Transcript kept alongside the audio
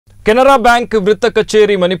Canara bank ವೃತ್ತ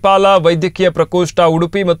ಕಚೇರಿ ಮಣಿಪಾಲ ವೈದ್ಯಕೀಯ ಪ್ರಕೋಷ್ಠ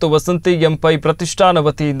ಉಡುಪಿ ಮತ್ತು ವಸಂತಿ ಎಂಪೈ ಪ್ರತಿಷ್ಠಾನ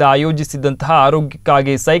ವತಿಯಿಂದ ಆಯೋಜಿಸಿದಂತಹ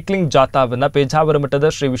ಆರೋಗ್ಯಕ್ಕಾಗಿ ಸೈಕ್ಲಿಂಗ್ ಜಾಥಾವನ್ನು ಪೇಜಾವರ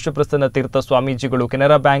ಮಠದ ಶ್ರೀ ವಿಶ್ವಪ್ರಸನ್ನ ತೀರ್ಥ ಸ್ವಾಮೀಜಿಗಳು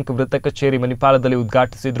ಕೆನರಾ ಬ್ಯಾಂಕ್ ವೃತ್ತ ಕಚೇರಿ ಮಣಿಪಾಲದಲ್ಲಿ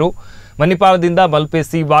ಉದ್ಘಾಟಿಸಿದರು. ಮಣಿಪಾಲದಿಂದ ಮಲ್ಪೆ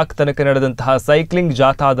ಸಿ ವಾಕ್ ತನಕ ನಡೆದಂತಹ ಸೈಕ್ಲಿಂಗ್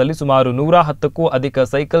ಜಾಥಾದಲ್ಲಿ ಸುಮಾರು 110ಕ್ಕೂ ಅಧಿಕ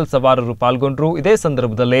ಸೈಕಲ್ ಸವಾರರು ಪಾಲ್ಗೊಂಡರು. ಇದೇ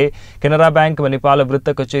ಸಂದರ್ಭದಲ್ಲಿ ಕೆನರಾ ಬ್ಯಾಂಕ್ ಮಣಿಪಾಲ ವೃತ್ತ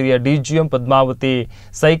ಕಚೇರಿಯ ಡಿಜಿಎಂ ಪದ್ಮಾವತಿ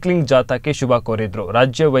ಸೈಕ್ಲಿಂಗ್ ಜಾಥಾಕ್ಕೆ ಶುಭ ಕೋರಿದರು.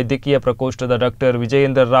 ರಾಜ್ಯ ವೈದ್ಯಕೀಯ ಪ್ರಕೋಷ್ಠದ ಡಾಕ್ಟರ್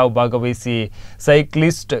ವಿಜಯೇಂದ್ರ ರಾವ್ ಭಾಗವಹಿಸಿ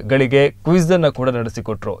ಸೈಕ್ಲಿಸ್ಟ್ಗಳಿಗೆ ಕ್ವಿಜ್ ಅನ್ನು ಕೂಡ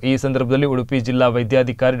ನಡೆಸಿಕೊಟ್ಟರು. ಈ ಸಂದರ್ಭದಲ್ಲಿ ಉಡುಪಿ ಜಿಲ್ಲಾ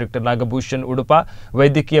ವೈದ್ಯಾಧಿಕಾರಿ ಡಾಕ್ಟರ್ ನಾಗಭೂಷಣ್ ಉಡುಪ,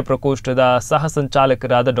 ವೈದ್ಯಕೀಯ ಪ್ರಕೋಷ್ಠದ ಸಹ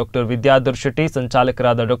ಸಂಚಾಲಕರಾದ ಡಾಕ್ಟರ್ ವಿದ್ಯಾಧರ್ ಶೆಟ್ಟಿ,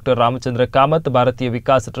 ಸಂಚಾಲಕರಾದ ಡಾಕ್ಟರ್ ರಾಮಚಂದ್ರ ಕಾಮತ್, ಭಾರತೀಯ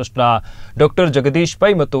ವಿಕಾಸ ಟ್ರಸ್ಟ್ನ ಡಾಕ್ಟರ್ ಜಗದೀಶ್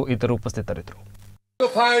ಪೈ ಮತ್ತು ಇತರರು ಉಪಸ್ಥಿತರಿದ್ದರು.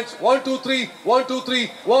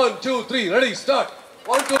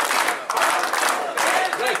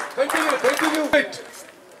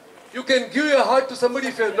 You can give your heart to somebody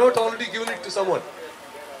if you have not already given it to someone.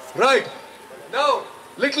 Right. Now,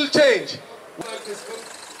 little change.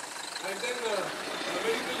 And then the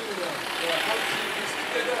medical council is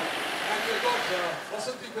together, and we got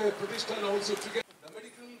Vasanthi Pratishthan also together. The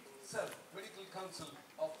medical council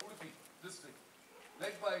of Udupi district,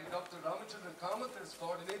 led by Dr. Ramachandran Kamath as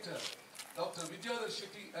coordinator, Dr. Vidyadhar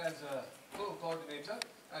Shetty as co-coordinator,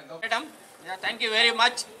 and Dr. Madam, yeah, thank you very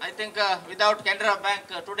much. I think without Canara Bank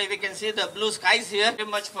today we can see the blue skies here.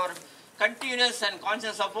 Very much for continuous and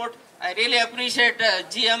constant support. I really appreciate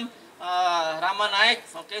GM Rama Naik.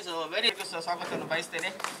 Okay, so very ಸ್ವಾಗತವನ್ನು ಬಯಸ್ತೇನೆ.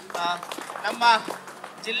 ನಮ್ಮ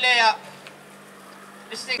ಜಿಲ್ಲೆಯ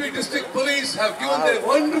district police have given their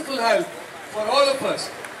wonderful help for all of us.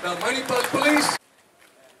 The Manipal police.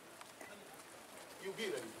 You be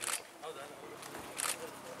ready.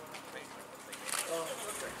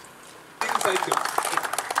 Cycle.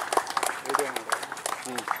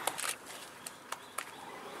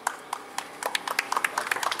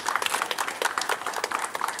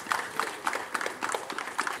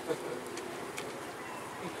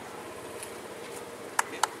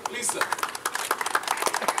 Please, sir.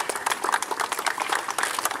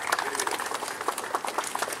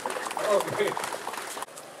 Okay.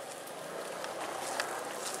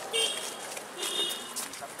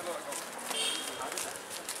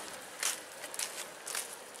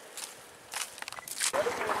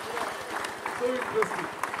 So interesting.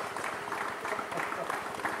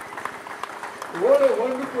 What a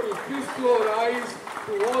wonderful feast to our eyes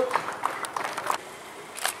to watch.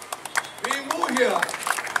 We move here,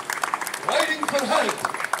 riding for health.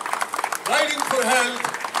 Riding for health,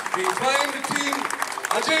 we find the team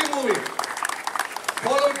Ajay moving,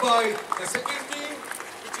 followed by the second team,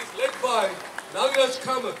 which is led by Nagaraj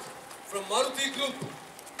Kamath from Maruti Group.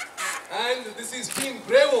 And this is Team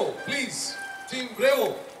Bravo, please, Team Bravo.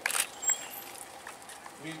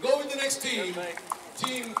 We go with the next team,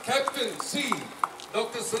 Team Captain C,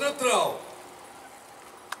 Dr. Sanat Rao.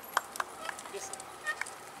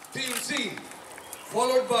 Team C,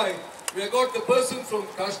 followed by, we have got the person from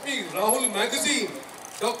Kashmir, Rahul Magazine,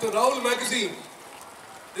 Dr. Rahul Magazine.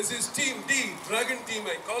 This is Team D, Dragon Team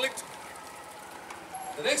I call it.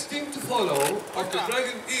 The next team to follow of the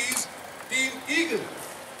Dragon is Team Eagle.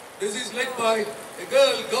 This is led by a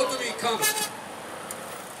girl, Gautami Kamath.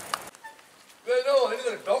 We have now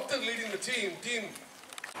another doctor leading the team.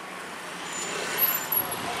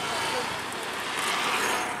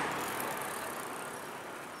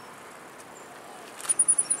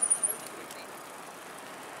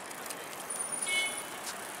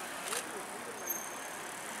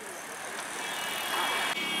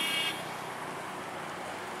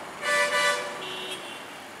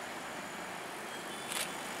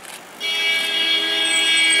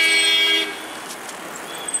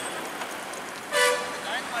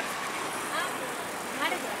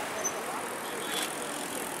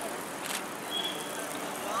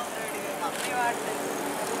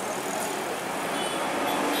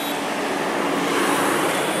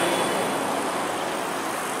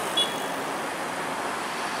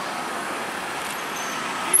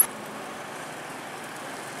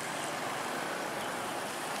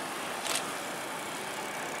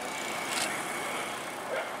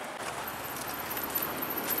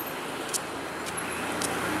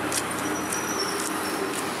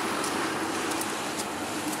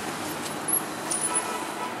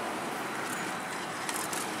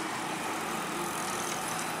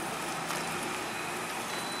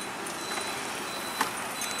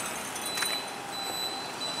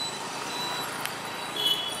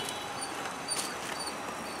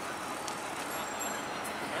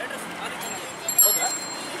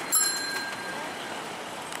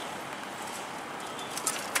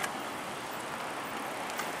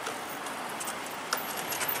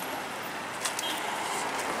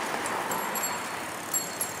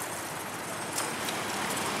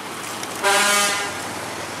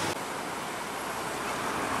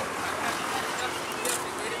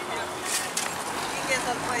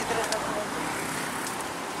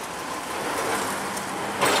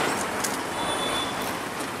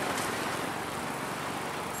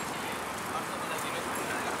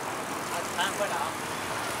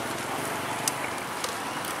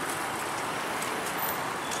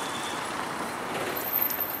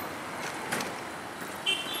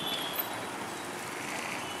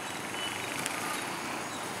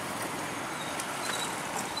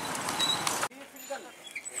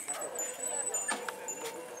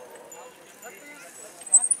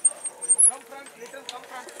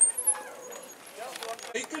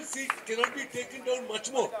 Vehicle seat cannot be taken down much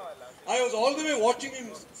more. I was all the way watching him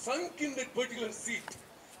sunk in that particular seat.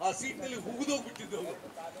 Our seat nearly hugudogbittidavanu.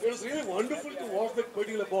 It was really wonderful to watch that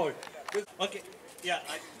particular boy. Okay, yeah.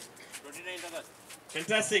 29th August.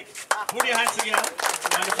 Fantastic. Put your hands together.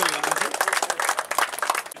 Wonderful.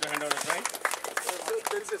 Hand over, right?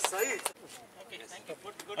 There is a side. Okay, thank you.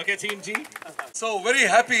 Good. Okay, Team G. So very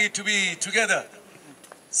happy to be together.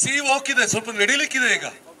 See walk ide ಸ್ವಲ್ಪ ನಡಿಲಿಕ್ಕಿದೆ ಈಗ.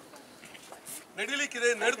 ನಡಿಲಿಕ್ಕಿದೆ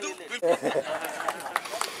ನಡೆದು.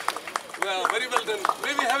 Very well done.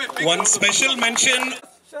 Maybe have a big One special mention.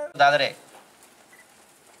 ಆದರೆ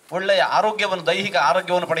ಒಳ್ಳೆಯ ಆರೋಗ್ಯವನ್ನು ದೈಹಿಕ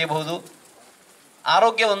ಆರೋಗ್ಯವನ್ನು ಪಡೆಯಬಹುದು.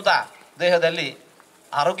 ಆರೋಗ್ಯವಂತ ದೇಹದಲ್ಲಿ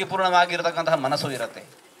ಆರೋಗ್ಯಪೂರ್ಣವಾಗಿರತಕ್ಕಂತಹ ಮನಸ್ಸು ಇರುತ್ತೆ.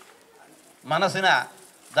 ಮನಸ್ಸಿನ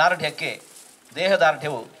ದಾರ್ಢ್ಯಕ್ಕೆ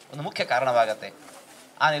ದೇಹದಾರ್ಢ್ಯವು ಒಂದು ಮುಖ್ಯ ಕಾರಣವಾಗುತ್ತೆ.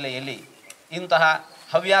 ಆ ನೆಲೆಯಲ್ಲಿ ಇಂತಹ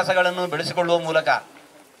ಹವ್ಯಾಸಗಳನ್ನು ಬೆಳೆಸಿಕೊಳ್ಳುವ ಮೂಲಕ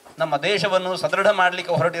ನಮ್ಮ ದೇಶವನ್ನು ಸದೃಢ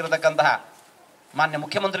ಮಾಡಲಿಕ್ಕೆ ಹೊರಟಿರತಕ್ಕಂತಹ ಮಾನ್ಯ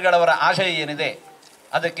ಮುಖ್ಯಮಂತ್ರಿಗಳವರ ಆಶಯ ಏನಿದೆ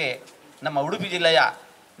ಅದಕ್ಕೆ ನಮ್ಮ ಉಡುಪಿ ಜಿಲ್ಲೆಯ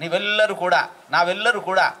ನಾವೆಲ್ಲರೂ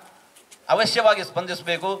ಕೂಡ ಅವಶ್ಯವಾಗಿ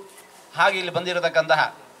ಸ್ಪಂದಿಸಬೇಕು. ಹಾಗೆ ಇಲ್ಲಿ ಬಂದಿರತಕ್ಕಂತಹ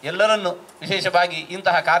ಎಲ್ಲರನ್ನು ವಿಶೇಷವಾಗಿ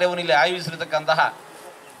ಇಂತಹ ಕಾರ್ಯವನ್ನು ಇಲ್ಲಿ ಆಯೋಜಿಸಿರತಕ್ಕಂತಹ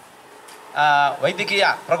ವೈದ್ಯಕೀಯ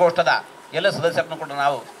ಪ್ರಕೋಷ್ಠದ ಎಲ್ಲ ಸದಸ್ಯರನ್ನು ಕೂಡ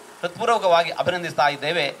ನಾವು ಹೃತ್ಪೂರ್ವಕವಾಗಿ ಅಭಿನಂದಿಸ್ತಾ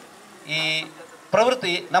ಇದ್ದೇವೆ. ಈ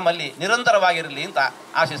ಪ್ರವೃತ್ತಿ ನಮ್ಮಲ್ಲಿ ನಿರಂತರವಾಗಿರಲಿ ಅಂತ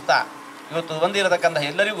ಆಶಿಸ್ತಾ ಇವತ್ತು ಬಂದಿರತಕ್ಕಂತಹ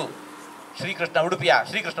ಎಲ್ಲರಿಗೂ ಉಡುಪಿಯ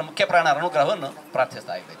ಶ್ರೀಕೃಷ್ಣ ಮುಖ್ಯ ಪ್ರಾಣರ ಅನುಗ್ರಹವನ್ನು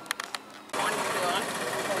ಪ್ರಾರ್ಥಿಸ್ತಾ ಇದ್ದೇವೆ.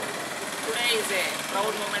 Today is a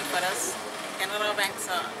proud moment for us. Canara Bank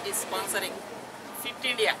is sponsoring Fit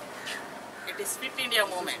India. It is Fit India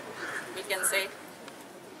movement, we can say.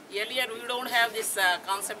 Earlier we don't have this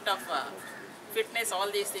concept of fitness, all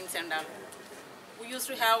these things and all. We used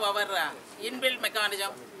to have our inbuilt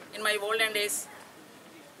mechanism. In my olden days,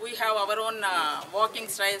 we have our own walking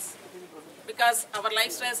styles because our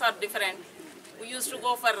lifestyles are different. We used to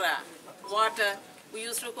go for water, we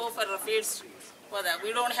used to go for fields.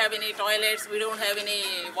 We don't have any toilets, we don't have any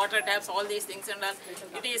water taps, all these things and all.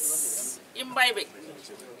 It is imbibing.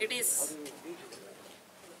 It is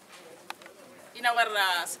in our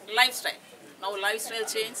lifestyle. Now lifestyle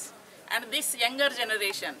change, and this younger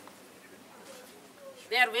generation,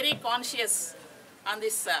 they are very conscious on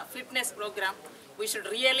this fitness program. We should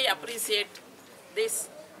really appreciate this,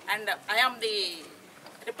 and I am the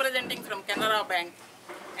representing from Canara Bank,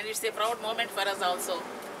 and it's a proud moment for us also.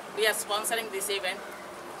 We are sponsoring this event,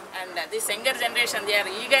 and this younger generation, they are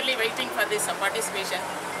eagerly waiting for this participation,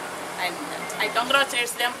 and I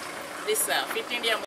congratulate them, this Fit India